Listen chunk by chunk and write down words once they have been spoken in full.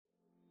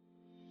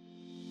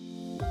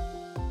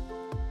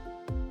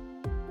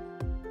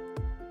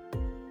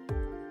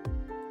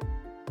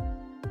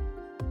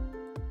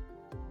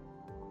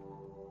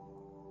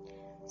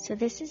So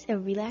this is a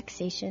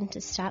relaxation to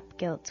stop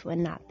guilt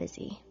when not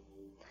busy.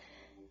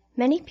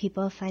 Many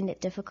people find it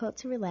difficult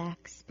to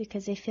relax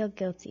because they feel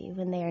guilty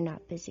when they are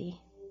not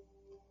busy.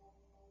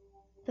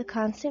 The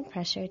constant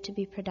pressure to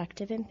be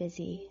productive and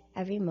busy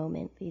every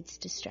moment leads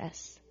to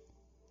stress.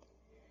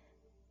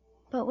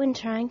 But when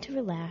trying to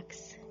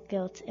relax,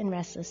 guilt and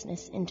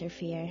restlessness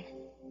interfere,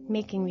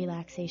 making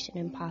relaxation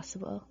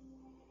impossible.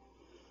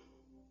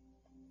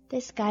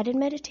 This guided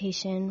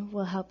meditation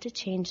will help to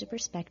change the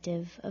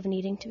perspective of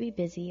needing to be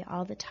busy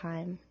all the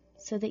time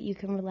so that you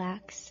can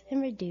relax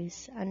and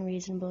reduce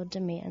unreasonable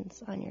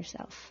demands on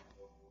yourself.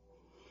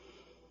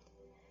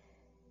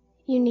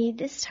 You need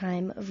this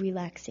time of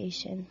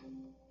relaxation.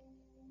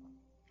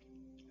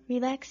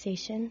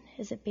 Relaxation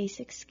is a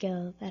basic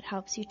skill that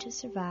helps you to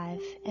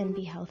survive and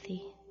be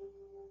healthy.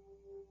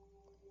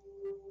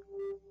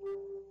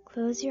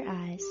 Close your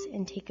eyes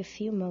and take a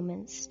few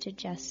moments to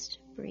just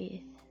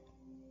breathe.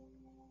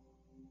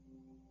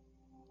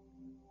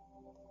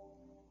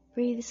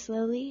 Breathe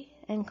slowly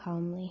and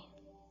calmly.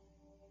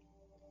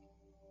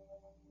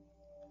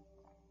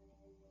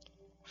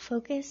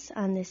 Focus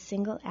on this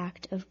single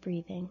act of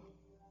breathing.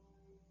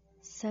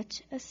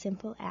 Such a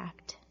simple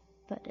act,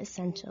 but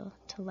essential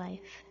to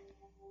life.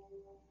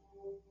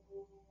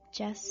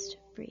 Just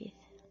breathe.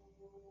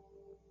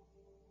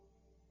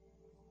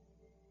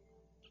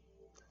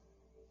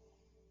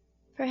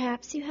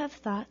 Perhaps you have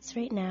thoughts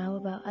right now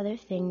about other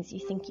things you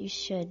think you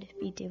should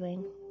be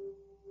doing.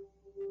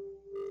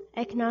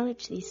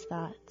 Acknowledge these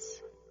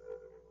thoughts.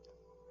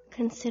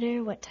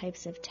 Consider what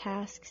types of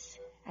tasks,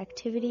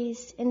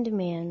 activities, and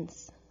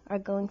demands are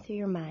going through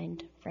your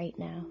mind right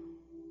now.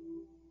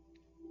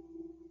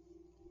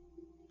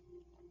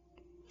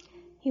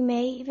 You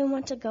may even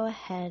want to go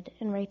ahead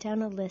and write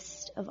down a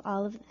list of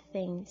all of the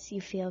things you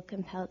feel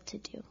compelled to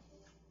do.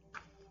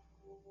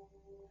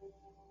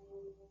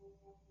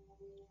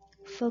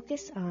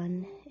 Focus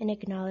on and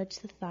acknowledge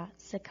the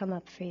thoughts that come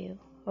up for you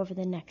over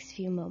the next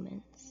few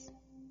moments.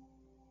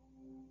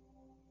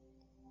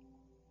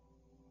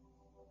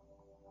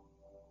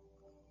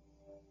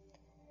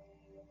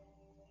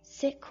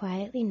 Sit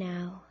quietly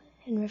now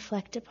and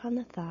reflect upon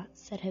the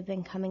thoughts that have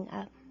been coming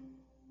up.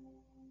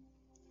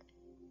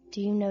 Do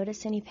you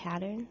notice any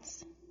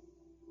patterns?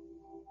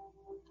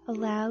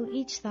 Allow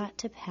each thought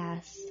to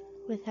pass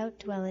without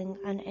dwelling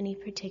on any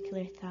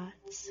particular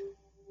thoughts.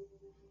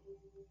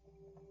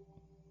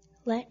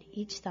 Let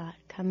each thought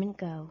come and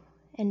go,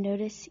 and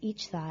notice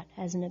each thought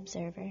as an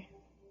observer.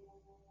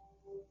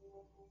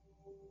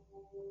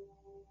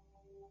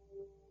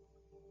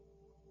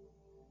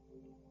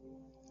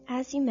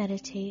 As you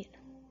meditate,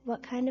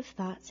 what kind of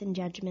thoughts and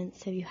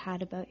judgments have you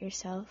had about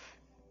yourself?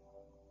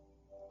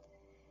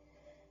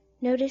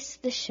 Notice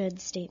the should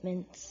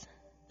statements,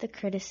 the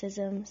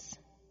criticisms,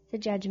 the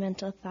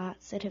judgmental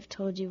thoughts that have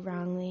told you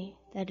wrongly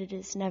that it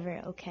is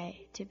never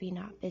okay to be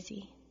not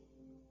busy.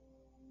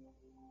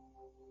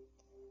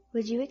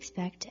 Would you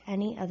expect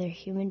any other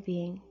human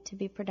being to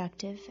be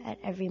productive at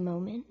every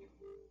moment?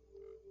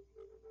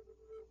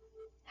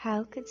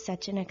 How could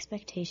such an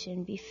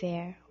expectation be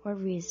fair or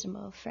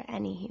reasonable for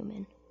any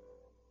human?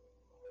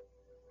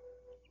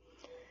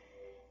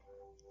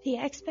 The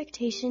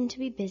expectation to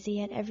be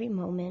busy at every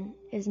moment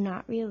is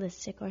not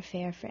realistic or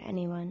fair for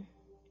anyone,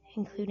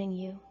 including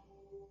you.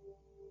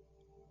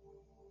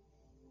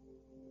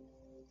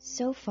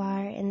 So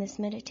far in this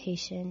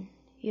meditation,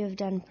 you have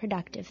done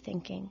productive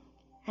thinking,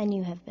 and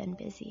you have been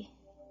busy.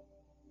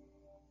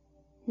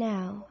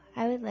 Now,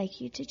 I would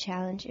like you to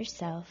challenge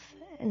yourself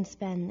and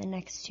spend the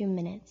next 2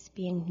 minutes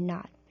being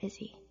not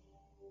busy.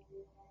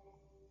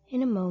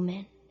 In a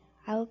moment,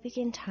 I will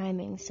begin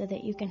timing so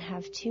that you can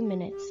have 2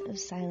 minutes of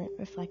silent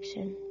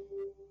reflection.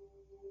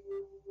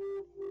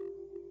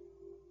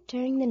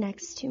 During the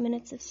next 2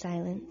 minutes of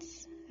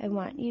silence, I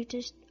want you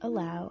to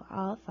allow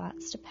all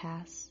thoughts to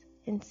pass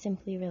and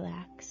simply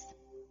relax.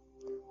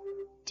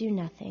 Do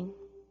nothing.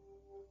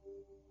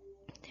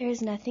 There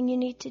is nothing you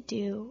need to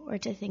do or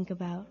to think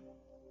about.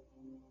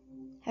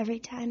 Every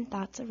time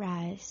thoughts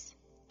arise,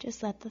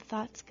 just let the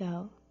thoughts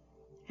go,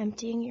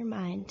 emptying your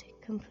mind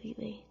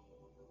completely.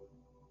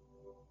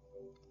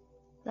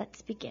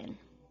 Let's begin.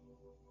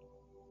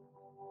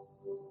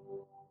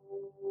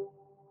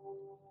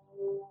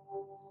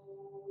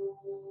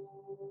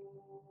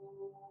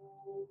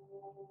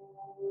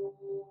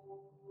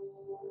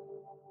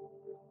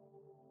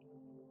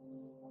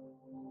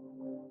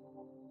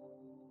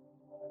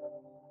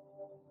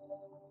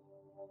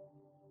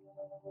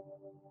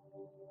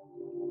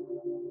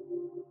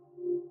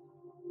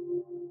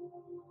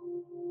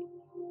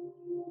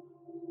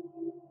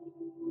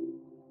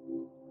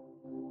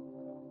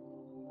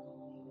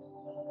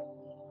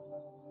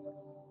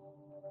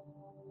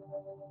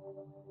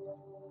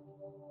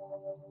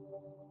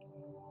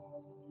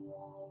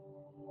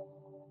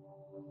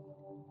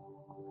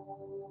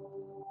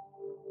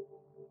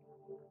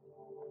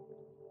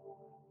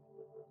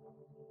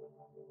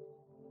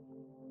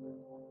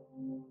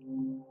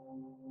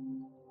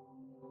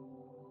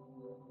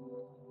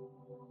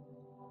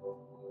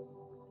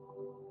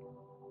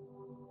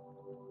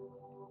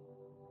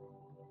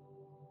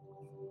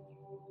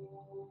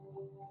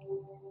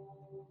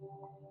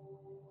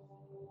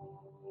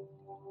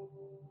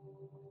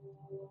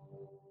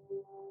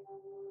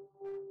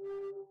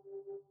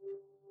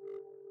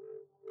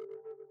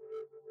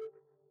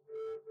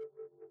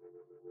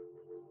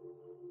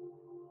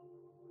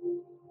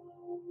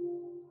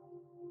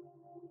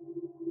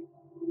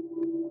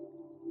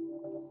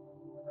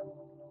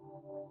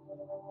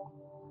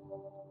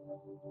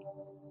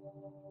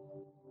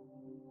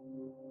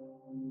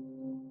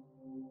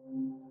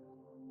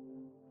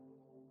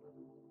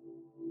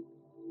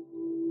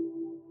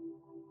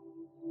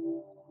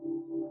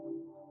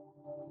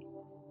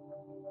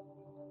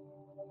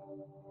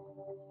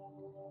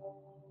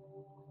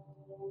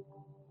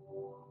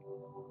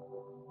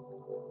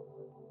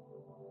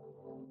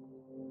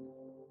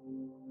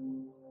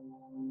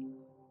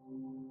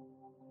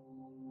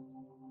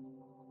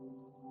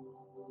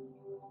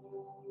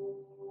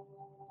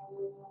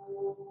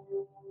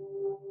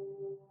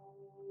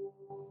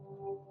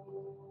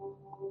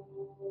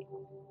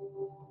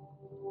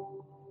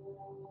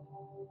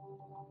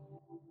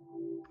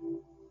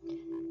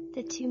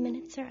 The 2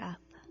 minutes are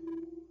up.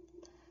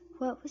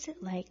 What was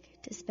it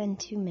like to spend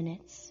 2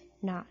 minutes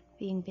not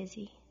being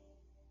busy?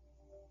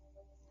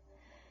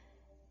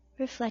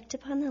 Reflect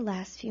upon the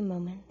last few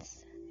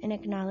moments and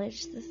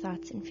acknowledge the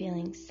thoughts and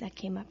feelings that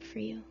came up for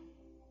you.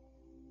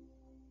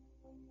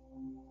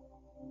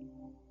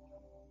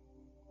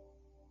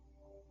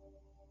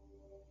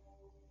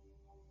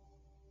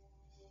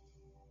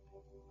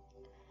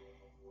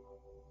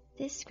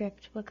 This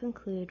script will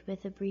conclude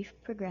with a brief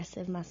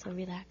progressive muscle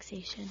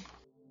relaxation.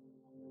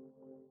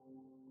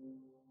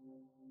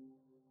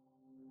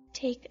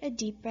 Take a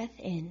deep breath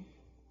in,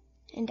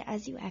 and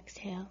as you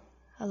exhale,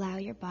 allow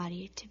your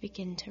body to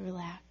begin to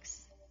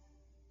relax.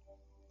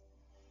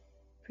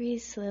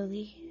 Breathe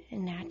slowly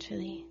and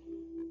naturally.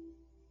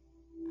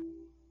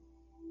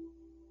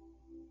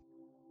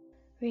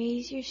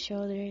 Raise your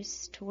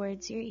shoulders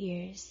towards your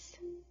ears,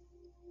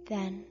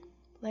 then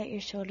let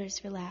your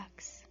shoulders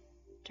relax,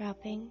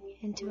 dropping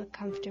into a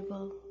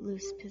comfortable,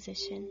 loose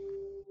position.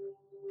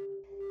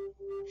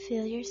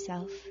 Feel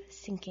yourself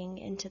sinking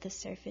into the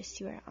surface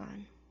you are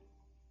on.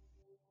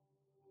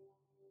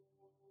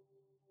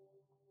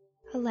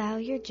 Allow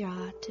your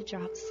jaw to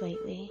drop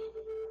slightly,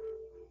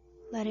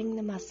 letting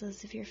the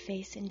muscles of your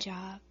face and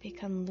jaw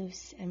become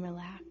loose and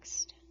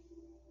relaxed.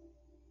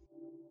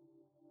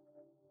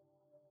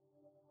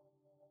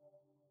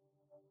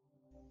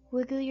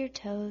 Wiggle your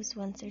toes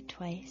once or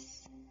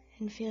twice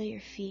and feel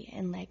your feet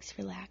and legs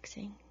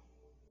relaxing.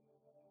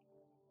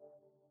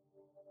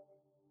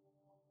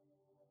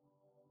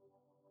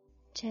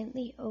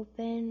 Gently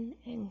open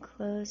and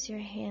close your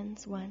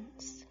hands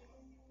once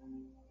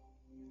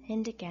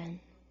and again,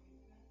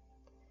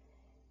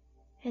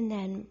 and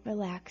then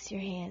relax your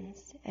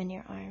hands and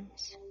your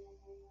arms.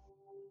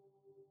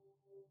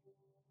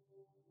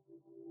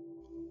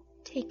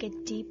 Take a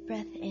deep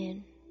breath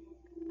in,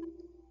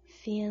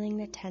 feeling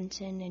the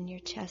tension in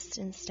your chest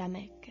and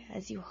stomach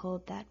as you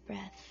hold that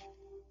breath,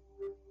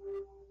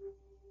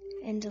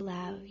 and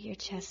allow your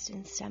chest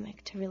and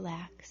stomach to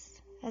relax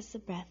as the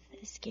breath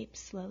escapes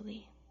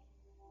slowly.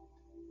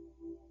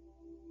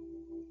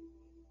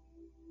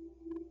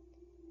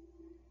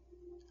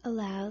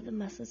 Allow the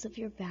muscles of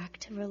your back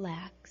to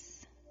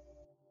relax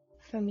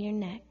from your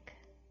neck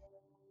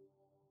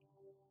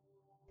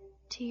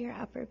to your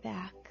upper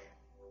back,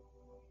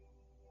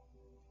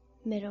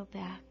 middle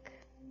back,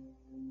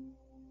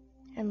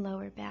 and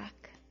lower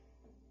back,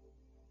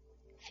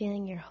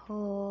 feeling your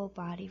whole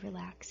body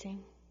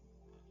relaxing.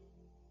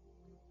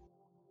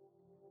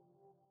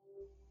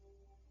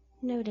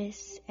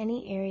 Notice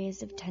any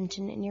areas of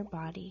tension in your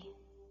body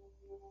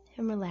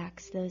and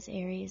relax those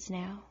areas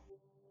now.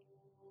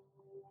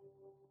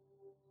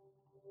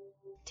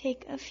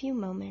 Take a few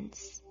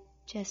moments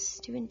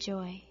just to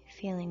enjoy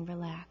feeling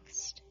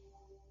relaxed.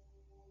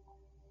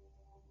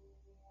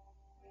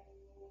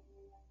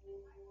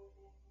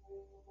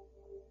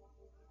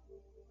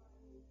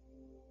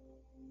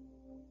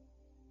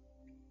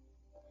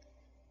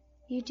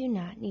 You do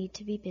not need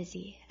to be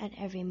busy at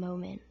every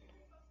moment.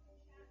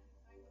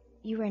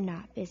 You are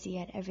not busy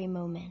at every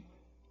moment,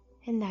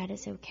 and that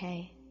is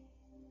okay.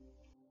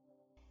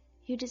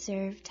 You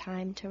deserve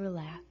time to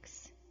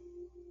relax.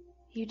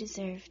 You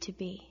deserve to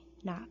be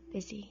not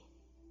busy.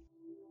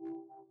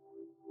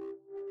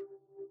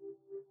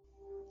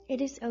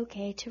 It is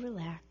okay to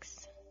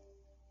relax.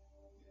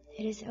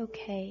 It is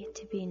okay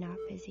to be not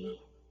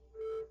busy.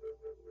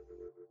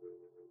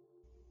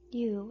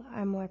 You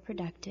are more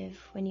productive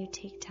when you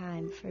take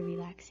time for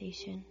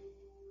relaxation.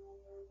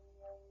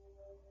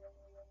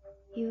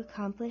 You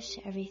accomplish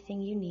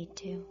everything you need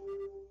to.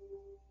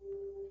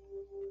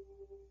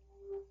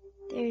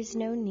 There is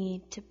no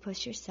need to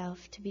push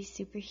yourself to be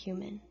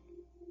superhuman.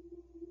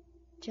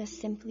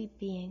 Just simply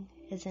being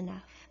is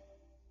enough.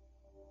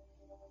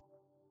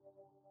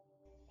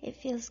 It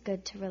feels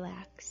good to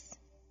relax.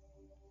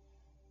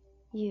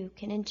 You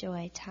can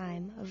enjoy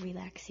time of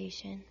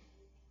relaxation.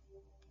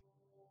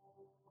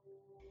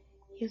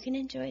 You can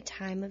enjoy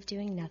time of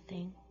doing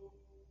nothing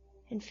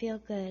and feel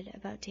good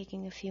about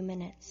taking a few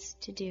minutes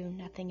to do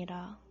nothing at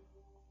all.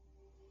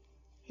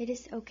 It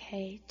is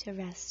okay to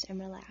rest and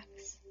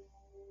relax.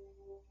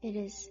 It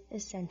is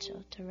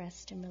essential to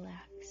rest and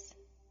relax.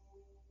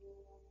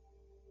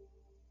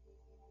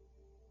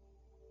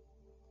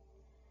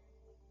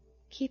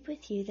 Keep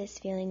with you this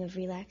feeling of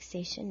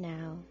relaxation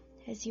now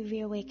as you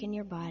reawaken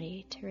your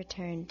body to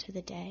return to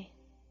the day.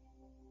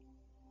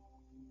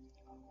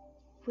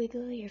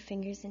 Wiggle your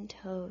fingers and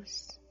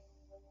toes.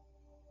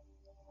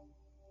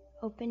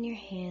 Open your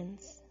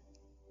hands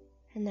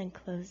and then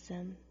close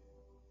them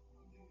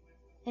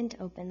and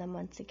open them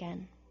once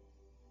again.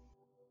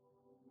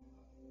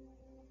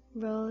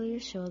 Roll your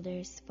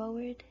shoulders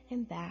forward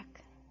and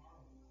back,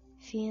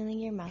 feeling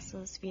your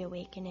muscles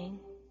reawakening.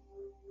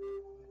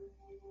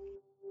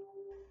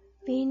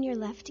 Lean your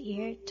left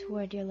ear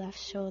toward your left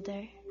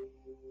shoulder.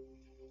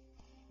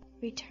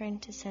 Return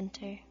to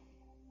center.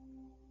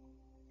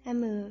 And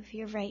move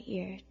your right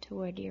ear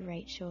toward your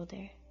right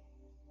shoulder.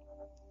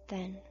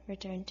 Then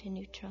return to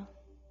neutral.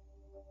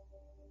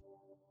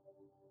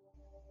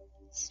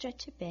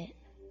 Stretch a bit,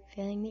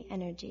 feeling the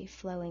energy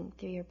flowing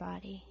through your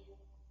body.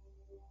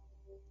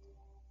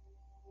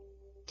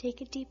 Take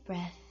a deep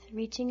breath,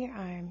 reaching your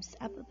arms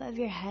up above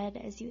your head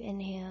as you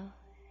inhale,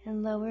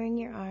 and lowering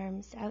your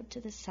arms out to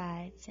the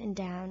sides and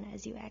down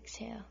as you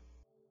exhale.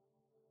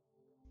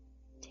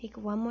 Take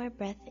one more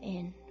breath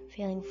in,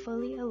 feeling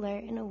fully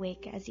alert and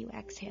awake as you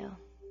exhale.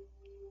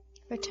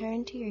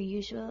 Return to your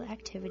usual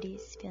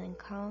activities, feeling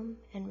calm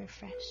and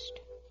refreshed.